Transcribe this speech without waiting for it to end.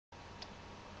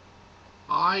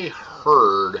I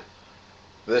heard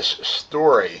this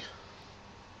story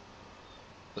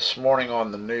this morning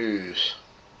on the news.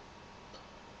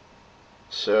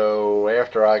 So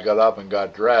after I got up and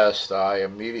got dressed, I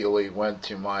immediately went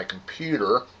to my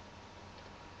computer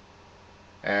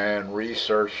and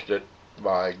researched it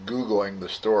by Googling the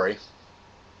story.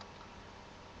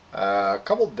 A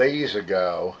couple days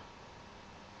ago,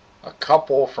 a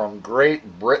couple from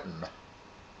Great Britain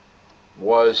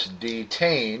was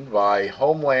detained by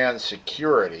Homeland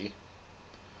Security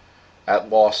at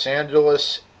Los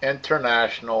Angeles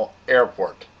International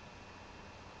Airport.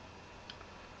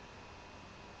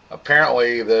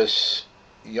 Apparently this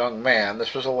young man,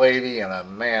 this was a lady and a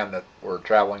man that were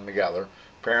traveling together,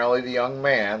 apparently the young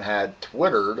man had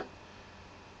Twittered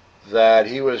that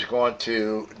he was going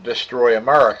to destroy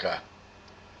America.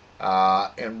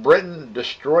 In Britain,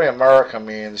 destroy America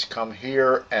means come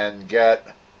here and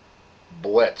get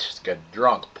blitzed, get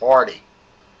drunk, party.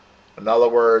 In other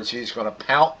words, he's going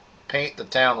to paint the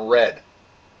town red.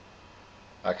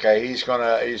 Okay, he's going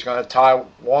to tie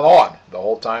one on the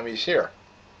whole time he's here.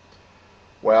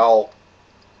 Well,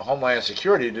 Homeland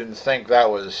Security didn't think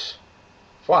that was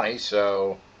funny,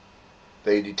 so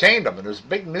they detained him, and there's a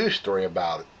big news story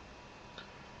about it.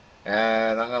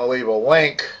 And I'm going to leave a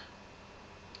link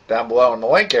down below in the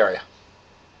link area.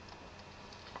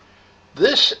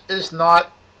 This is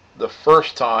not the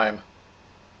first time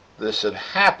this had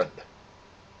happened.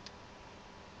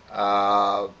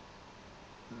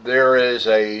 There is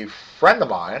a friend of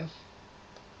mine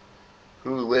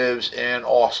who lives in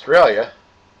Australia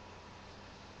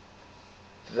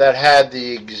that had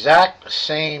the exact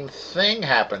same thing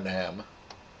happen to him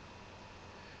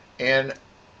in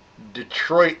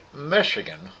Detroit,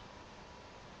 Michigan,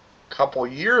 a couple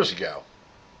years ago.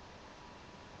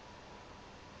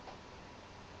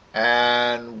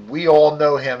 And we all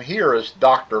know him here as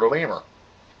Dr. Lemur.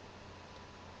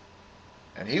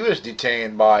 And he was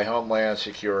detained by Homeland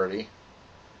Security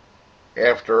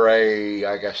after a,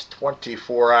 I guess,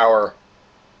 24-hour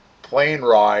plane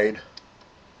ride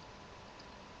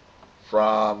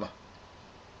from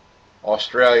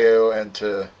Australia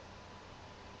into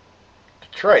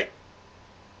Detroit.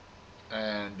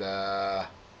 And I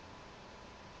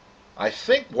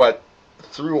think what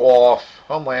threw off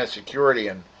Homeland Security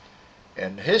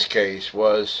in his case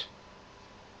was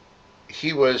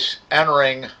he was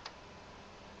entering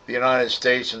the United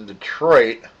States in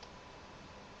Detroit,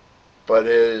 but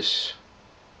his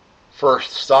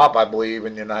first stop, I believe,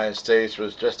 in the United States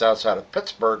was just outside of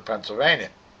Pittsburgh, Pennsylvania.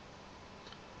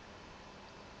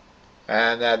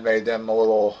 And that made them a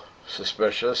little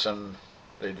suspicious, and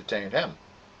they detained him.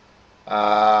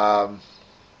 Are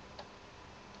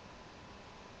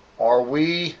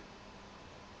we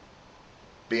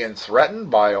being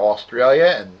threatened by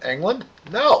Australia and England?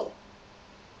 No.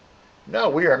 No,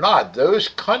 we are not. Those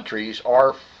countries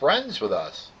are friends with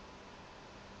us.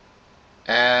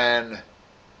 And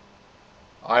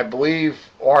I believe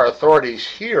our authorities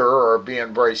here are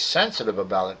being very sensitive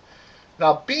about it.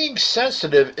 Now, being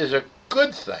sensitive is a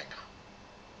good thing,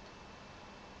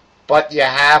 but you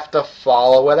have to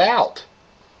follow it out.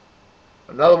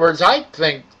 In other words, I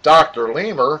think Dr.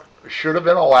 Lemur should have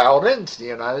been allowed into the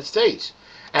United States,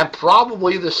 and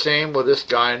probably the same with this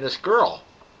guy and this girl.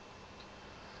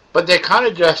 But they kind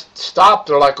of just stopped.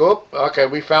 They're like, oh, okay,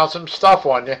 we found some stuff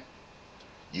on you.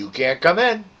 You can't come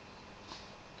in.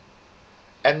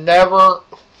 And never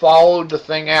followed the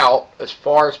thing out as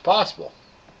far as possible.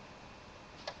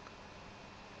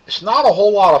 It's not a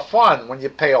whole lot of fun when you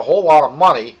pay a whole lot of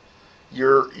money.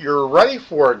 You're ready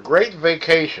for a great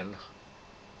vacation,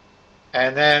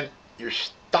 and then you're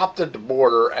stopped at the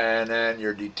border, and then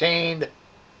you're detained,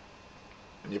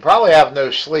 and you probably have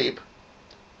no sleep.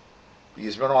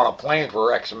 You've been on a plane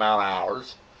for X amount of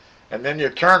hours, and then you're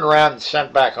turned around and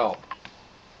sent back home.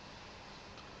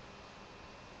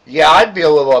 Yeah, I'd be a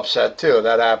little upset too if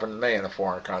that happened to me in a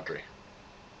foreign country.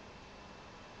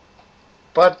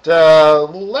 But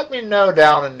let me know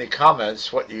down in the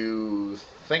comments what you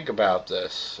think about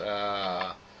this.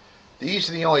 These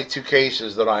are the only two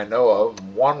cases that I know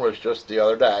of. One was just the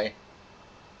other day,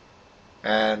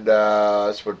 and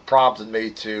that's what prompted me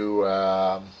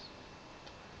to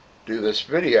do this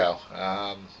video.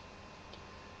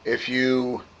 If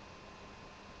you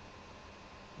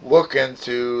look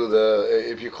into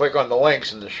if you click on the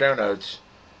links in the show notes,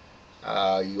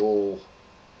 you'll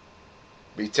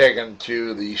be taken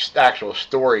to the actual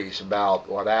stories about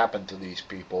what happened to these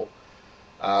people.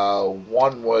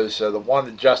 One was the one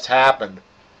that just happened.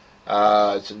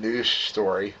 It's a news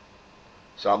story,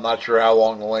 so I'm not sure how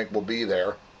long the link will be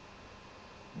there.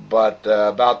 But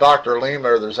about Dr.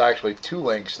 Lemur, there's actually two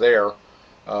links there.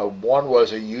 One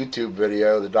was a YouTube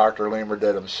video that Dr. Leamer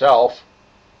did himself,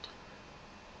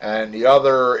 and the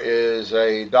other is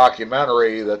a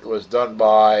documentary that was done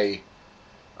by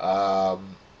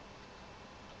um,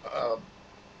 uh,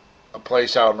 a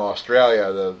place out in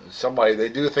Australia. Somebody, they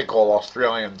do a thing called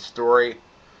Australian Story,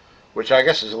 which I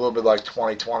guess is a little bit like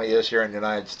 2020 is here in the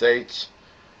United States,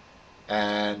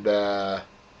 and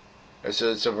it's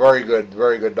a very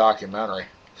good documentary.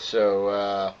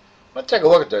 So let's take a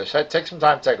look at this. Take some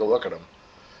time to take a look at them.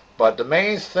 But the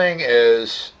main thing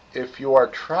is, if you are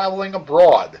traveling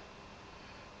abroad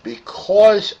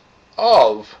because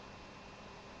of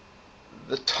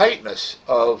the tightness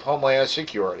of Homeland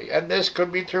Security, and this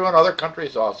could be true in other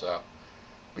countries also,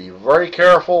 be very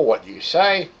careful what you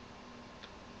say,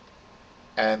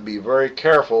 and be very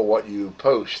careful what you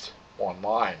post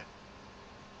online,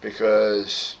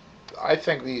 because I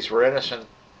think these were innocent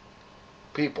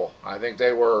people. I think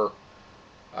they were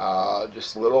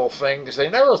just little things. They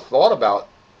never thought about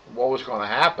what was going to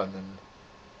happen,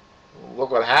 and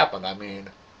look what happened. I mean,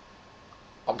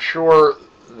 I'm sure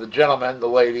the gentleman, the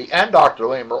lady, and Dr.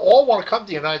 Leamer all want to come to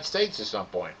the United States at some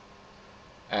point.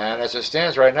 And as it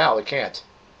stands right now, they can't.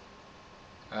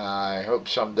 I hope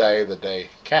someday that they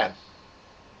can,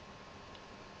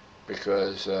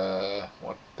 because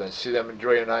want to see them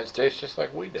enjoy the United States just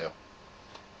like we do.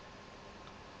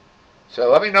 So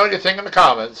let me know what you think in the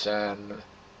comments, and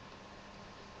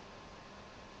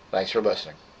thanks for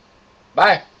listening.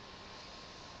 Bye.